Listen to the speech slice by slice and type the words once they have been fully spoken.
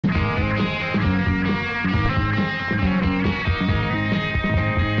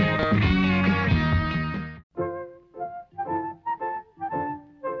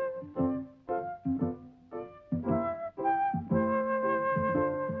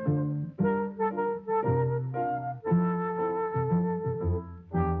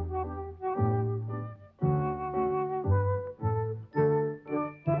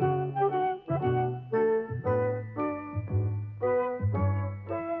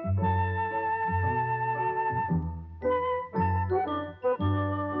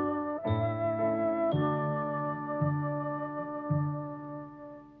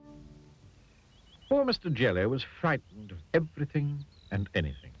Poor Mr. Jelly was frightened of everything and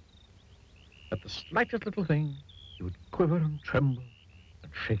anything. At the slightest little thing, he would quiver and tremble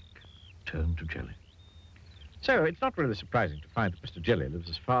and shake, turn to jelly. So it's not really surprising to find that Mr. Jelly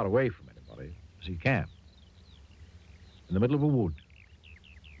lives as far away from anybody as he can. In the middle of a wood,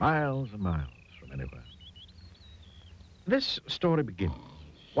 miles and miles from anywhere. This story begins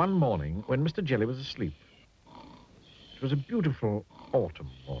one morning when Mr. Jelly was asleep. It was a beautiful autumn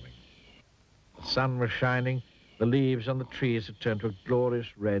morning. The sun was shining, the leaves on the trees had turned to a glorious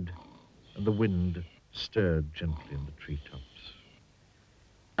red, and the wind stirred gently in the treetops.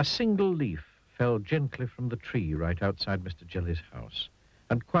 A single leaf fell gently from the tree right outside Mr. Jelly's house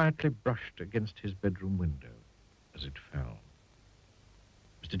and quietly brushed against his bedroom window as it fell.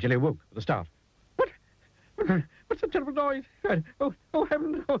 Mr. Jelly woke with a start. What? What's that terrible noise? Oh,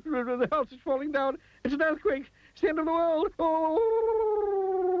 heaven, oh, the house is falling down. It's an earthquake. It's the end of the world. Oh!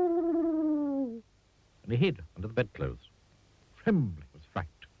 And he hid under the bedclothes, trembling with fright.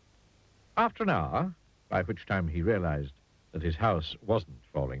 After an hour, by which time he realized that his house wasn't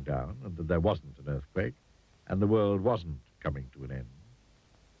falling down and that there wasn't an earthquake and the world wasn't coming to an end,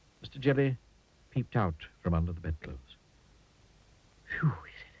 Mr. Jelly peeped out from under the bedclothes. Phew,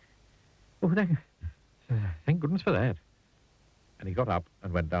 he said. Oh, thank goodness for that. And he got up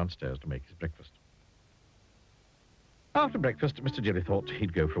and went downstairs to make his breakfast. After breakfast, Mr. Jelly thought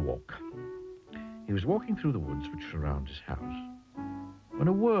he'd go for a walk. He was walking through the woods which surround his house when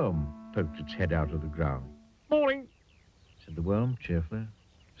a worm poked its head out of the ground. Morning, said the worm cheerfully.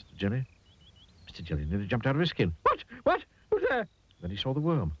 Mr. Jelly? Mr. Jelly nearly jumped out of his skin. What? Who's there? Then he saw the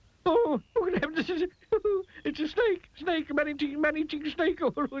worm. Oh, good heavens, it's a snake, a man-eating snake.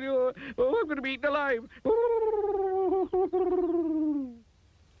 Oh, I'm going to be eaten alive. And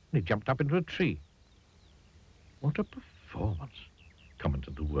he jumped up into a tree. What a performance,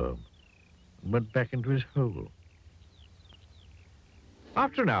 commented the worm, and went back into his hole.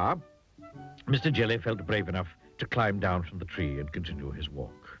 After an hour, Mr. Jelly felt brave enough to climb down from the tree and continue his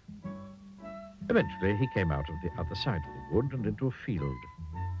walk. Eventually, he came out of the other side of the wood and into a field.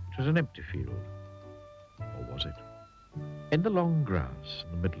 It was an empty field. Or was it? In the long grass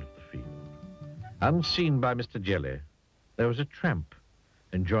in the middle of the field, unseen by Mr. Jelly, there was a tramp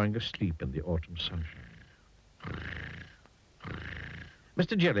enjoying a sleep in the autumn sunshine.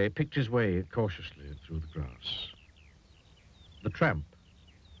 Mr. Jelly picked his way cautiously through the grass. The tramp,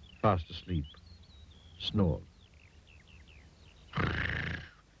 fast asleep, snored.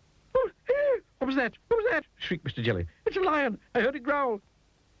 What was that? What was that? Shrieked Mr. Jelly. It's a lion. I heard it growl.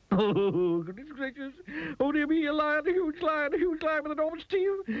 Oh, goodness gracious. Oh, dear me, a huge lion with enormous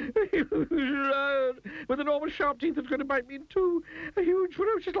teeth. A huge lion with enormous sharp teeth that's going to bite me in two. A huge,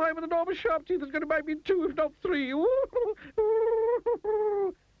 ferocious lion with enormous sharp teeth that's going to bite me in two, if not three. And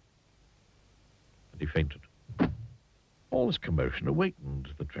he fainted. All this commotion awakened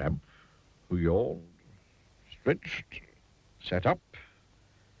the tramp, who yawned, stretched, sat up,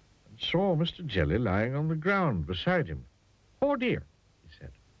 and saw Mr. Jelly lying on the ground beside him. Oh, dear, he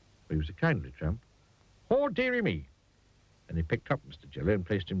said. He was a kindly tramp. Oh, dearie me. And he picked up Mr. Jelly and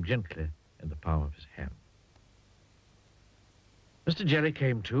placed him gently in the palm of his hand. Mr. Jelly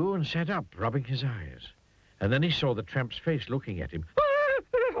came to and sat up, rubbing his eyes. And then he saw the tramp's face looking at him.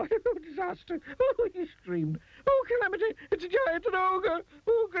 Oh, disaster. Oh, he screamed. Oh, calamity. It's a giant, an ogre.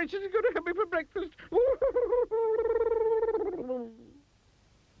 Oh, gracious, he's going to have me for breakfast.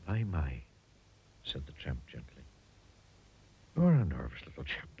 My, said the tramp gently. You're a nervous little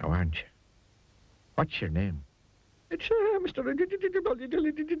chap now, aren't you? What's your name? It's Mr.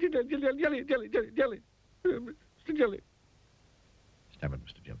 Jelly. Mr. Jelly. Stammered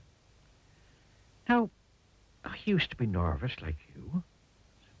Mr. Jelly. Now, I used to be nervous like you,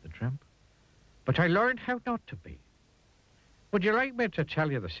 said the tramp, but I learned how not to be. Would you like me to tell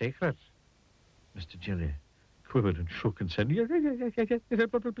you the secret? Mr. Jelly quivered and shook and said, yes,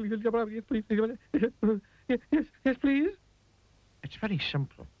 please. It's very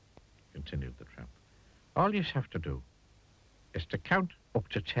simple, continued the tramp. All you have to do is to count up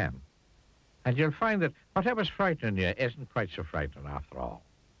to 10, and you'll find that whatever's frightening you isn't quite so frightening after all.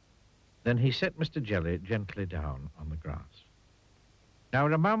 Then he set Mr. Jelly gently down on the grass. Now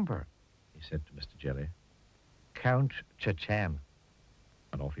remember, he said to Mr. Jelly, count to 10.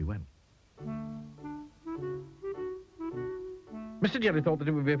 And off he went. Mr. Jelly thought that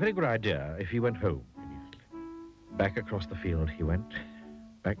it would be a very good idea if he went home immediately. Back across the field he went.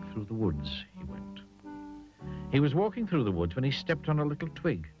 Back through the woods he went. He was walking through the woods when he stepped on a little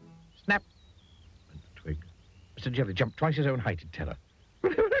twig. Snap! Went the twig. Mr. Jelly jumped twice his own height in terror.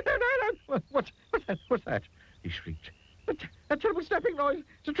 What's that? He shrieked. That terrible snapping noise.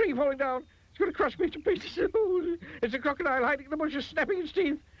 It's a tree falling down. It's going to crush me to pieces. Oh, it's a crocodile hiding in the bushes, snapping its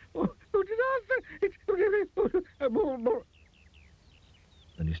teeth. Oh, disaster! More.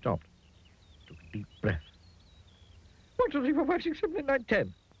 Then he stopped, took a deep breath. 1, 2, 3, 4, 5, 6, 7, 8, 9,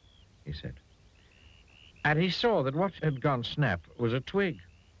 10, he said. And he saw that what had gone snap was a twig,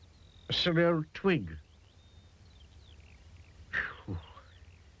 a silly old twig. Phew,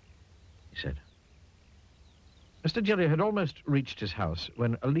 he said. Mr. Jelly had almost reached his house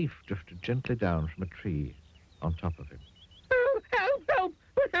when a leaf drifted gently down from a tree on top of him. Help!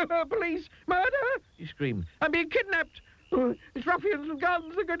 Help! Police! Murder! He screamed. I'm being kidnapped! Oh, it's ruffians and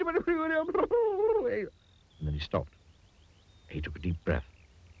guns! They're going to... And then he stopped. He took a deep breath.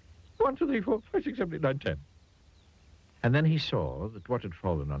 1, 2, 3, 4, 5, 6, 7, 8, 9, 10. And then he saw that what had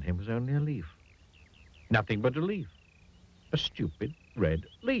fallen on him was only a leaf. Nothing but a leaf. A stupid red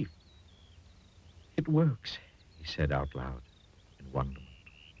leaf. It works, he said out loud in wonderment.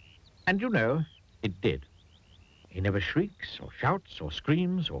 And you know, it did. He never shrieks or shouts or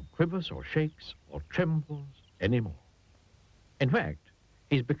screams or quivers or shakes or trembles anymore. In fact,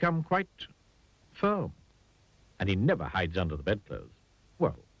 he's become quite firm. And he never hides under the bedclothes.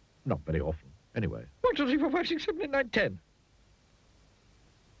 Well, not very often, anyway. 1, 2, 3, 4, 5, 6, 7, 8, 9, 10.